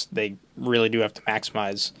they really do have to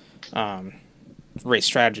maximize race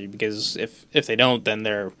strategy, because if they don't, then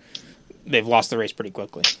they've lost the race pretty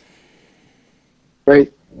quickly.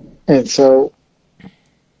 Right. And so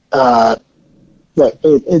look,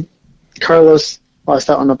 Carlos lost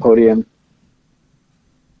out on the podium,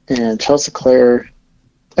 and Charles Leclerc,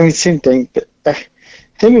 I mean, same thing.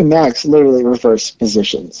 Him and Max literally reversed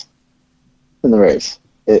positions in the race.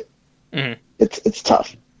 It's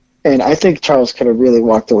tough, and I think Charles could have really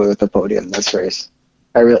walked away with the podium in this race.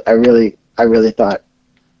 I really thought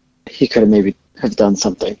he could have maybe have done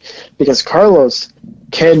something, because Carlos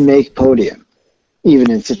can make podium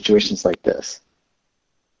even in situations like this,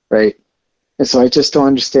 right? And so I just don't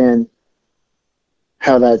understand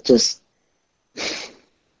how that just.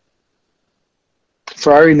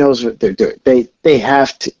 Ferrari knows what they're doing. They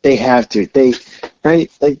have to.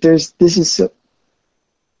 Right? Like this is so.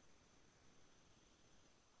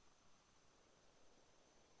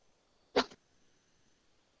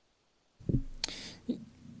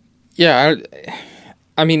 Yeah,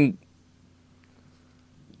 I mean,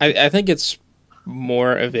 I think it's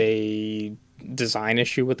more of a design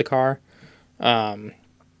issue with the car.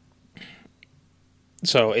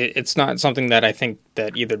 So it's not something that I think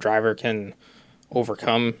that either driver can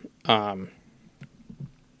overcome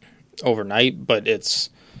overnight, but it's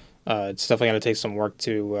definitely going to take some work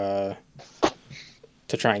to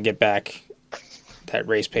try and get back that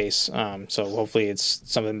race pace. So hopefully it's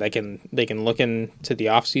something they can look into the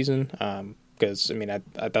off season, because I mean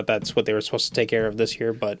I thought that's what they were supposed to take care of this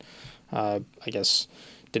year, but I guess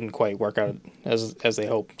didn't quite work out as they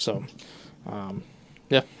hoped. So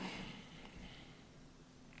yeah.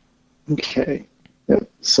 Okay. Yep.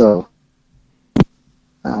 So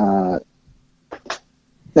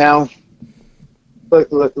now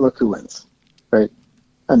look who wins, right?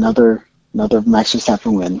 Another Max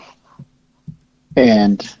Verstappen win,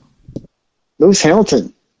 and Lewis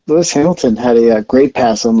Hamilton had a great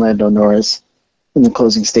pass on Lando Norris in the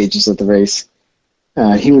closing stages of the race.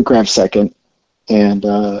 He would grab second, and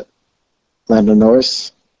Lando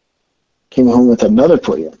Norris came home with another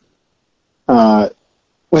podium,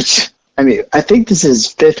 which, I mean, I think this is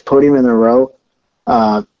his fifth podium in a row.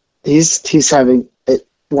 He's having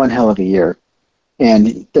one hell of a year,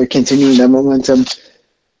 and they're continuing their momentum,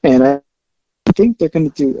 and I think they're going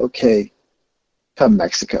to do okay come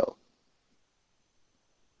Mexico.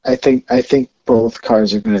 I think both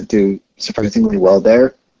cars are going to do surprisingly well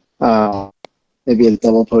there. Maybe a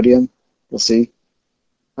double podium. We'll see.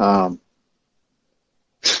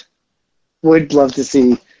 Would love to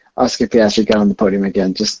see Oscar Piastri get on the podium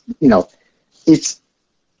again. Just, it's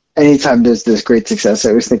anytime there's this great success, I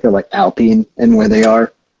always think of like Alpine and where they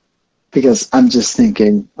are, because I'm just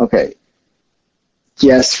thinking, okay,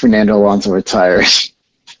 yes, Fernando Alonso retired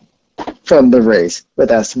from the race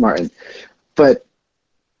with Aston Martin, but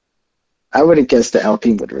I would have guessed that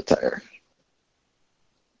Alpine would retire.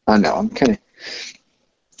 I know I'm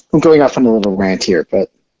going off on a little rant here,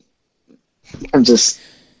 but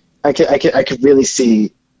I could really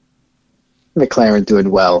see McLaren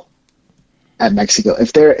doing well at Mexico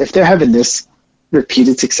if they're having this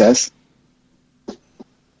repeated success.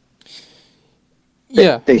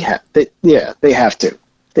 Yeah, they have to.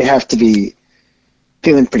 They have to be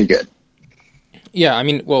feeling pretty good. Yeah, I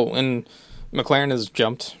mean, well, and McLaren has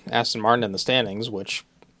jumped Aston Martin in the standings, which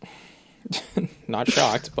not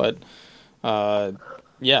shocked, but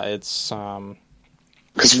yeah, it's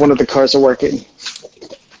because one of the cars are working.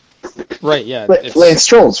 Right, yeah. Lance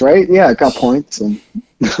Stroll's, right? Yeah, got points. And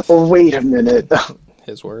oh, wait a minute.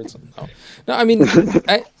 His words. No, I mean,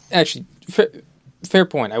 actually, fair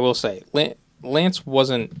point. I will say, Lance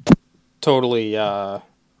wasn't totally.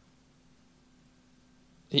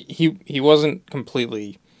 He wasn't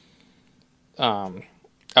completely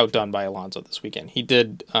outdone by Alonso this weekend. He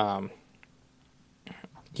did kind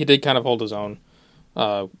of hold his own,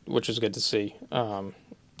 which was good to see. I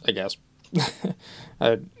guess.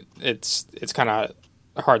 It's kind of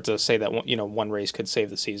hard to say that one race could save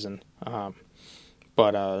the season,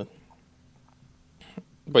 but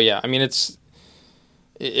yeah, I mean it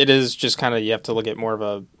is just kind of, you have to look at more of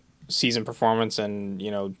a season performance, and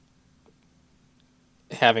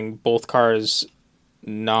having both cars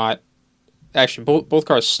both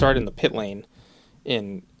cars start in the pit lane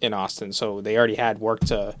in Austin, so they already had work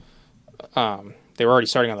to. They were already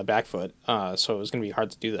starting on the back foot, so it was going to be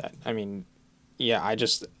hard to do that. I mean, yeah, I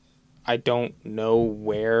don't know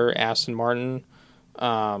where Aston Martin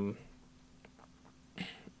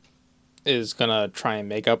is going to try and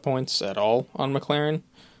make up points at all on McLaren.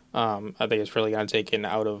 I think it's really going to take an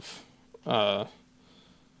out of...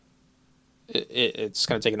 it's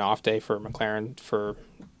going to take an off day for McLaren for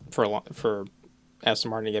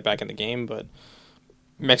Aston Martin to get back in the game, but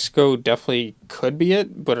Mexico definitely could be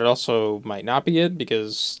it, but it also might not be it,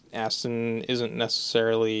 because Aston isn't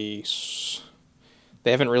necessarily...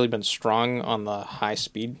 They haven't really been strong on the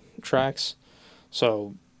high-speed tracks.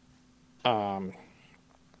 So, yeah,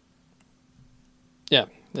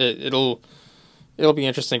 it'll be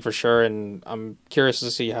interesting for sure, and I'm curious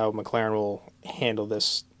to see how McLaren will handle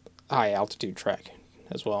this high-altitude track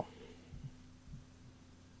as well.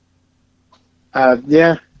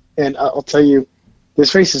 Yeah, and I'll tell you,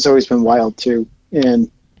 this race has always been wild too. And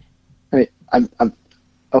I mean, I'm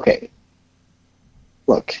okay.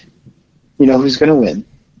 Look, you know who's going to win,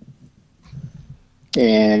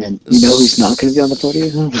 and you know who's not going to be on the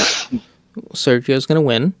podium. Sergio's going to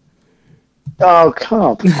win. Oh,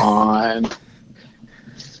 come on.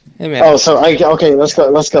 Hey, man. Oh, so okay, let's go.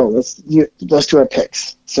 Let's do our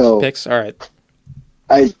picks. So picks, all right.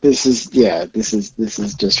 This is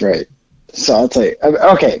just right. So I'll tell you.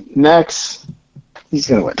 Okay, Max, he's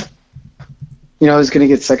gonna win. You know who's gonna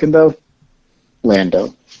get second though?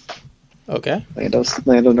 Lando. Okay.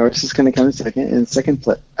 Lando Norris is gonna come in second, and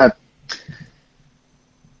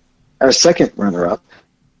our second runner-up.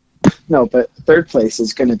 No, but third place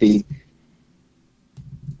is gonna be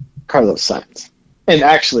Carlos Sainz. And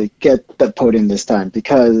actually get the podium this time,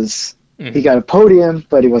 because he got a podium,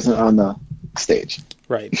 but he wasn't on the stage.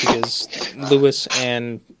 Right, because Lewis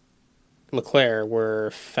and Leclerc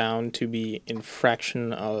were found to be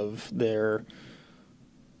infraction of their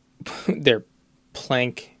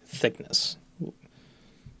plank thickness.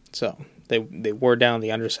 So they wore down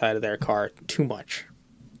the underside of their car too much.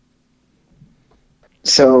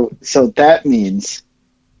 So that means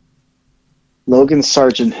Logan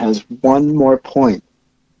Sargeant has one more point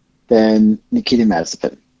than Nikita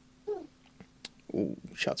Mazepin. Ooh,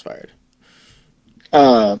 shots fired.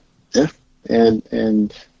 Yeah,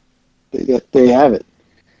 and they have it.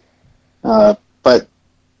 But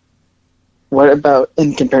what about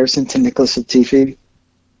in comparison to Nicholas Latifi?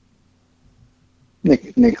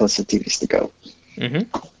 Nicholas Latifi's the GOAT. Mm-hmm.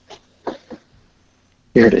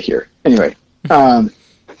 You heard it here. Anyway,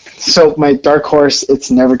 so my dark horse,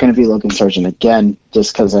 it's never going to be Logan Sargeant again,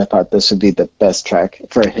 just because I thought this would be the best track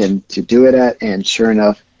for him to do it at, and sure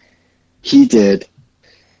enough, he did.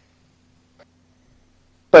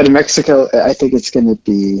 But in Mexico, I think it's going to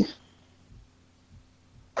be,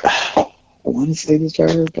 I want to say the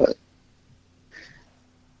driver, but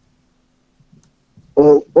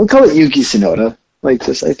we'll call it Yuki Tsunoda. Like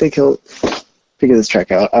this, I think he'll figure this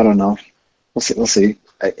track out. I don't know. We'll see.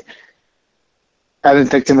 I haven't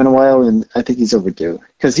picked him in a while, and I think he's overdue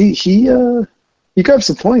because he grabbed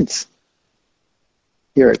some points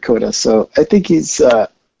here at COTA. So I think he's and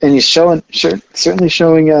he's certainly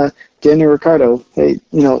showing Daniel Ricciardo, hey,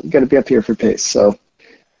 you got to be up here for pace. So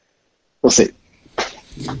we'll see.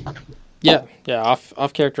 Yeah.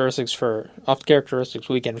 Off characteristics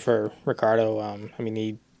weekend for Ricciardo. I mean,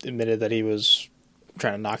 he admitted that he was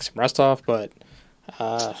trying to knock some rust off, but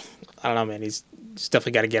I don't know, man. He's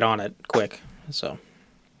definitely got to get on it quick. So.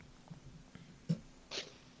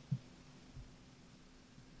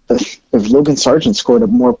 If Logan Sargeant scored a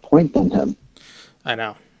more point than him. I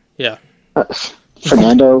know. Yeah.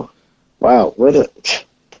 Fernando, wow, what a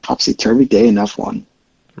topsy-turvy day in F1.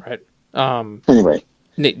 Right. Anyway.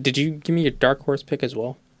 Nate, did you give me your dark horse pick as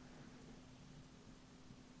well?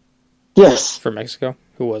 Yes. For Mexico?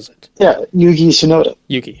 Who was it? Yeah, Yuki Tsunoda.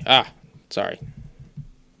 Yuki. Sorry.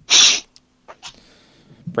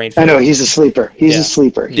 Brain I know, he's a sleeper. He's a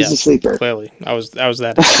sleeper. Clearly. I was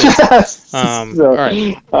that. All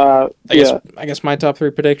right. I guess my top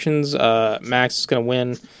three predictions, Max is going to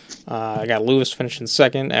win. I got Lewis finishing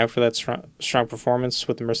second after that strong performance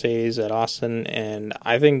with the Mercedes at Austin, and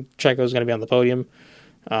I think Checo's going to be on the podium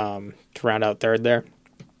to round out third there.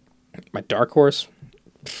 My dark horse,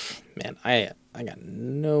 man, I got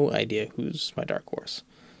no idea who's my dark horse.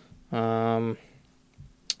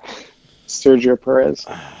 Sergio Perez.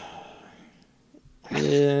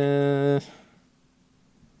 Yeah.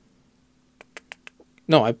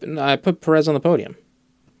 No, I put Perez on the podium.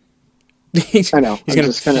 I know. He's going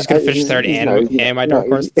to finish third and my dark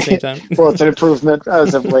horse at the same time. Well, it's an improvement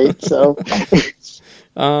as of late, so.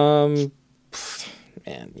 Man,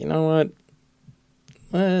 you know what?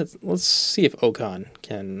 Let's see if Ocon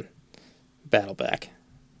can battle back.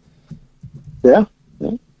 Yeah.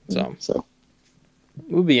 So.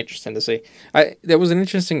 It would be interesting to see. There was an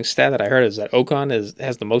interesting stat that I heard is that Ocon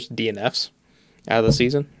has the most DNFs out of the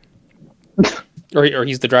season, or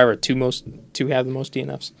he's the driver to have the most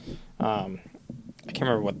DNFs. I can't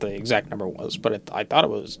remember what the exact number was, but I thought it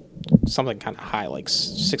was something kind of high, like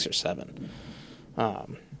 6 or 7.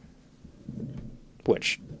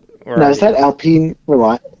 Which now is that Alpine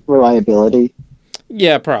reliability?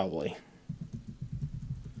 Yeah, probably.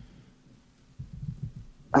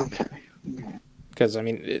 Okay. Because I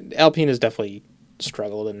mean, Alpine has definitely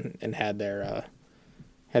struggled and had their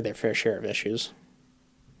fair share of issues.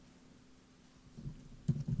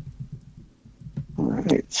 All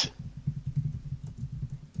right.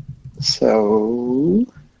 So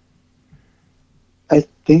I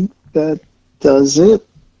think that does it.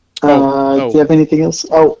 Do you have anything else?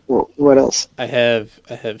 Oh, what else? I have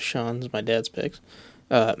Sean's, my dad's picks.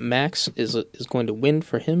 Max is going to win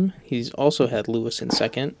for him. He's also had Lewis in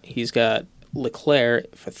second. He's got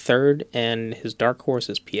Leclerc for third, and his dark horse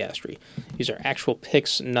is Piastri. These are actual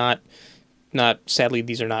picks, not sadly,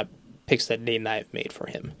 these are not picks that Nate and I have made for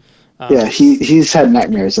him. Yeah, he's had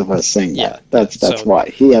nightmares of us saying that. That's why.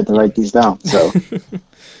 He had to write these down. So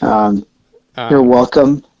you're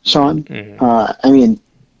welcome, Sean. Mm-hmm. I mean,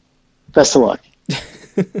 best of luck.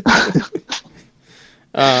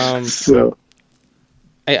 So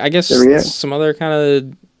I guess some other kind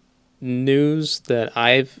of news that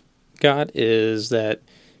I've got is that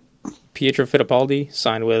Pietro Fittipaldi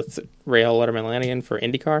signed with Rahal Letterman-Lanigan for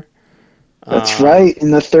IndyCar. That's right, in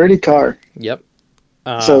the 30 car. Yep.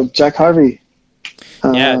 So Jack Harvey.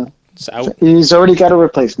 It's out. He's already got a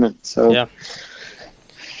replacement. So yeah.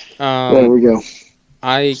 There we go.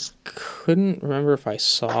 I couldn't remember if I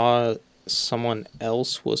saw someone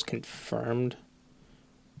else was confirmed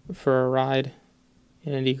for a ride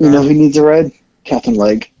in IndyCar. You know who needs a ride? Catherine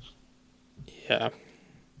Legg. Yeah.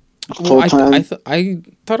 Full time. I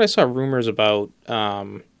thought I saw rumors about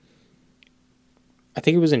I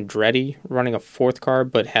think it was Andretti running a fourth car,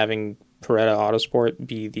 but having Beretta Autosport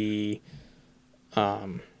be the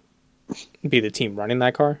team running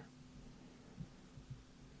that car.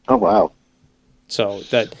 Oh wow! So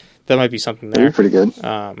that might be something there. That'd be pretty good.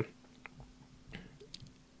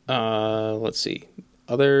 Let's see.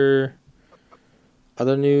 Other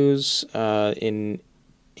news in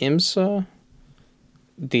IMSA.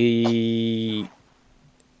 The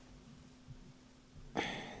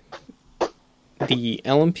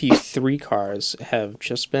LMP3 cars have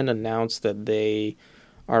just been announced that they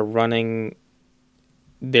are running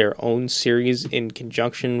their own series in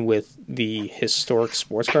conjunction with the historic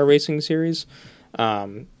sports car racing series.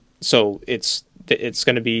 So it's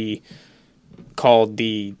going to be called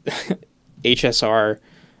the HSR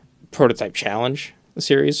Prototype Challenge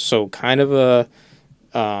series. So kind of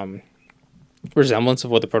resemblance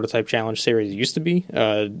of what the Prototype Challenge Series used to be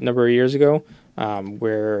a number of years ago,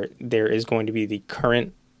 where there is going to be the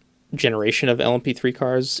current generation of LMP3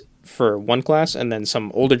 cars for one class, and then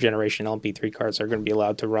some older generation LMP3 cars are going to be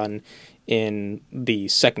allowed to run in the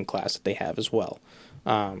second class that they have as well.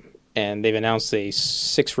 And they've announced a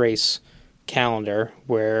 6-race calendar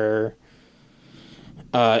where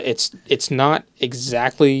it's not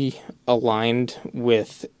exactly aligned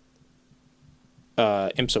with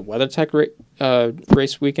IMSA WeatherTech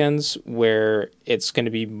race weekends, where it's going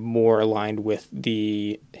to be more aligned with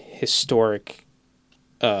the historic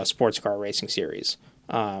sports car racing series.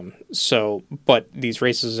 But these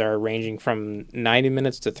races are ranging from 90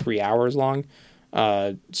 minutes to 3 hours long.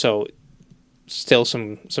 So still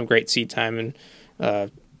some great seat time and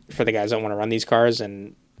for the guys that want to run these cars.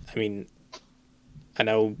 And I mean, I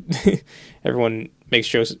know everyone makes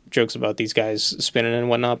jokes about these guys spinning and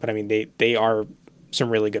whatnot, but I mean, they are some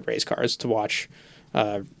really good race cars to watch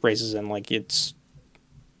races in. Like,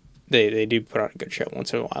 they do put on a good show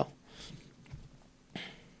once in a while.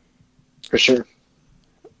 For sure.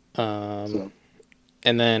 And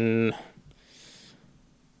then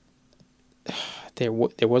there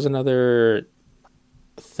was another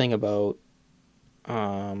thing about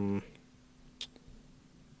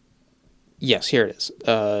yes, here it is.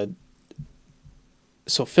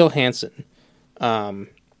 So Phil Hansen,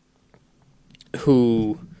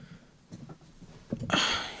 who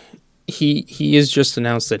he has just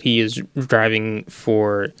announced that he is driving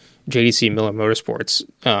for JDC Miller Motorsports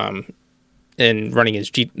and running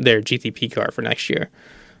their GTP car for next year,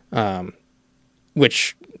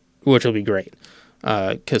 which will be great.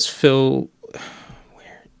 Because Phil,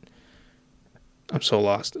 I'm so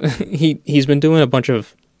lost. He's been doing a bunch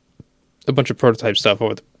of prototype stuff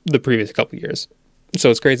over the previous couple of years, so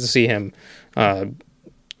it's great to see him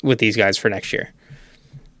with these guys for next year.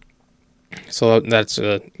 So that's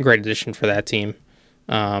a great addition for that team.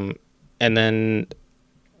 And then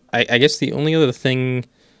I guess the only other thing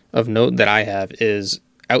of note that I have is,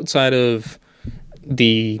 outside of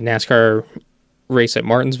the NASCAR race at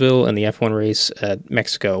Martinsville and the F1 race at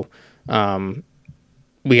Mexico,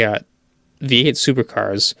 we got V8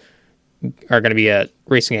 Supercars are going to be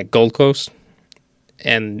racing at Gold Coast,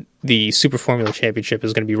 and the Super Formula Championship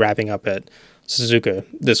is going to be wrapping up at Suzuka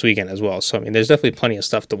this weekend as well. So, I mean, there's definitely plenty of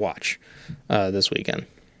stuff to watch this weekend.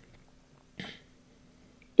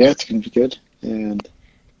 Yeah, it's going to be good. And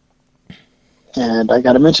I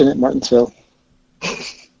got to mention it, Martinsville.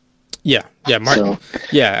 Yeah, Martin. So.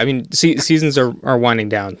 Yeah, I mean, seasons are winding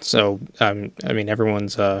down, so I mean,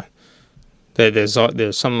 everyone's there's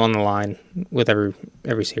something on the line with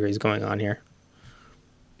every series going on here.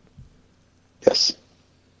 Yes.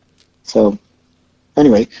 So,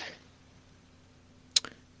 anyway,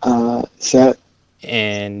 so.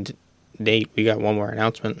 And Nate, we got one more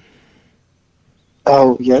announcement.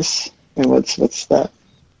 Oh yes, and what's that?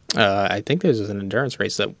 I think there's an endurance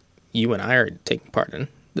race that you and I are taking part in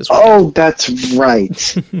this weekend. Oh, that's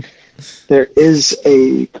right. There is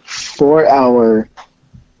a 4-hour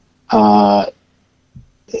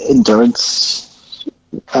endurance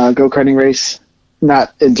go-karting race.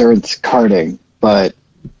 Not endurance karting, but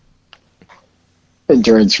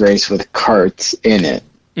endurance race with karts in it.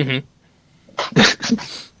 Mm-hmm.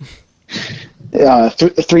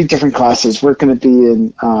 3 different classes. We're going to be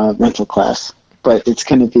in rental class, but it's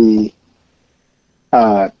going to be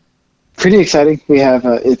pretty exciting. We have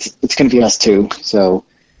it's going to be us 2, so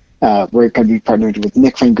we're going to be partnered with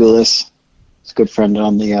Nick Frangulis, who's a good friend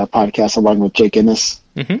on the podcast, along with Jake Innes.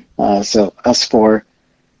 Mm-hmm. So us 4,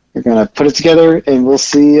 we're going to put it together, and we'll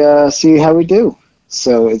see how we do.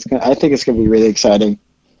 So I think it's going to be really exciting.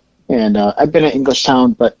 And I've been at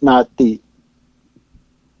Englishtown, but not the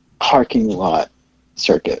parking lot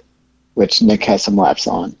circuit, which Nick has some laps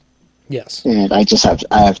on. Yes. And I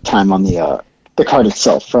have time on the kart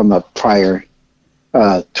itself from a prior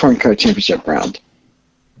Touring Kart Championship round.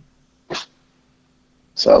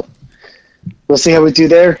 So we'll see how we do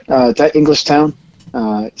there. It's at Englishtown,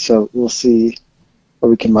 so we'll see what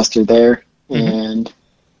we can muster there, and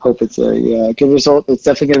hope it's a good result. It's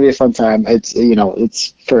definitely going to be a fun time. It's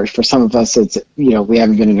it's for some of us. It's we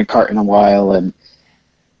haven't been in a kart in a while, and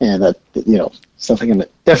that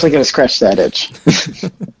definitely going to scratch that itch.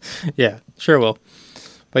 Yeah, sure will.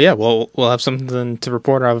 But yeah, we'll have something to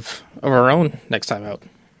report of our own next time out.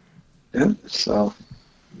 Yeah. So.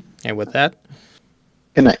 And with that,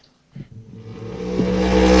 good night.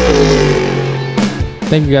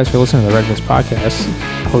 Thank you guys for listening to the Red Mist Podcast,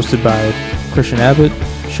 hosted by Christian Abbott,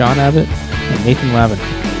 Sean Abbott, and Nathan Lavin.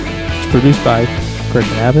 It's produced by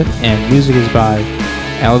Christian Abbott, and music is by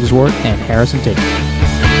Alex Wart and Harrison Tate.